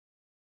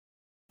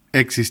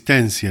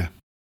Existencia.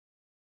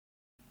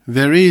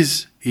 There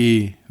is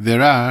y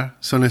there are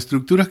son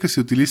estructuras que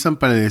se utilizan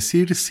para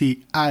decir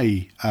si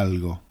hay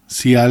algo,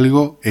 si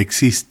algo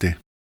existe.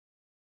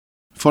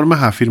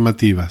 Formas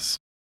afirmativas.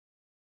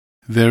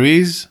 There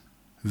is,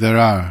 there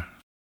are.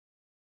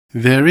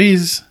 There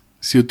is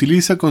se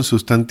utiliza con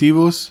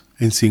sustantivos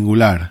en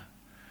singular.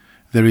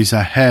 There is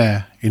a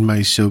hare in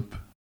my soup.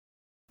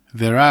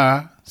 There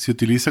are se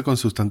utiliza con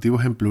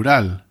sustantivos en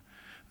plural.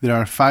 There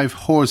are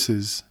 5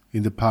 horses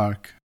in the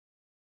park.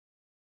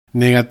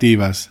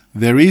 Negativas.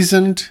 There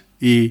isn't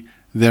y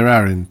there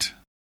aren't.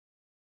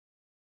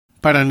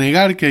 Para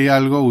negar que hay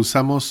algo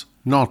usamos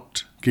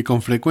not, que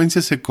con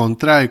frecuencia se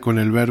contrae con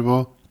el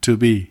verbo to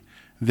be.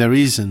 There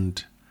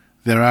isn't.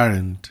 There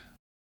aren't.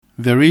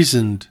 There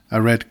isn't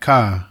a red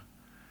car.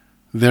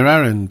 There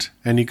aren't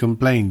any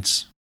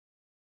complaints.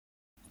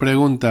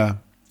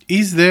 Pregunta.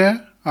 Is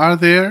there? Are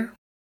there?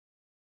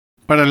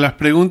 Para las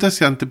preguntas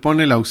se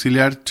antepone el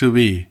auxiliar to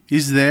be.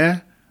 Is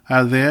there?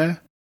 Are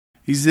there?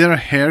 Is there a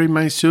hair in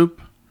my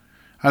soup?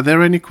 Are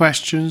there any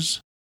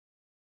questions?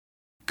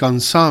 Con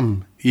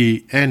some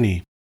y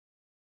any.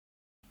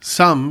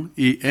 Some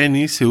y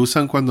any se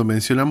usan cuando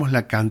mencionamos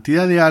la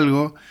cantidad de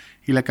algo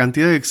y la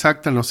cantidad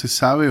exacta no se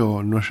sabe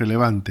o no es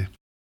relevante.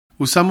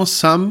 Usamos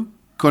some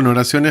con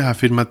oraciones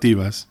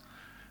afirmativas.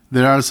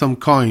 There are some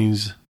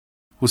coins.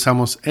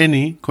 Usamos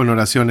any con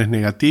oraciones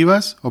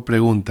negativas o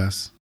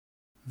preguntas.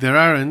 There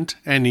aren't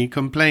any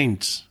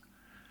complaints.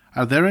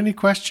 Are there any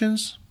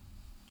questions?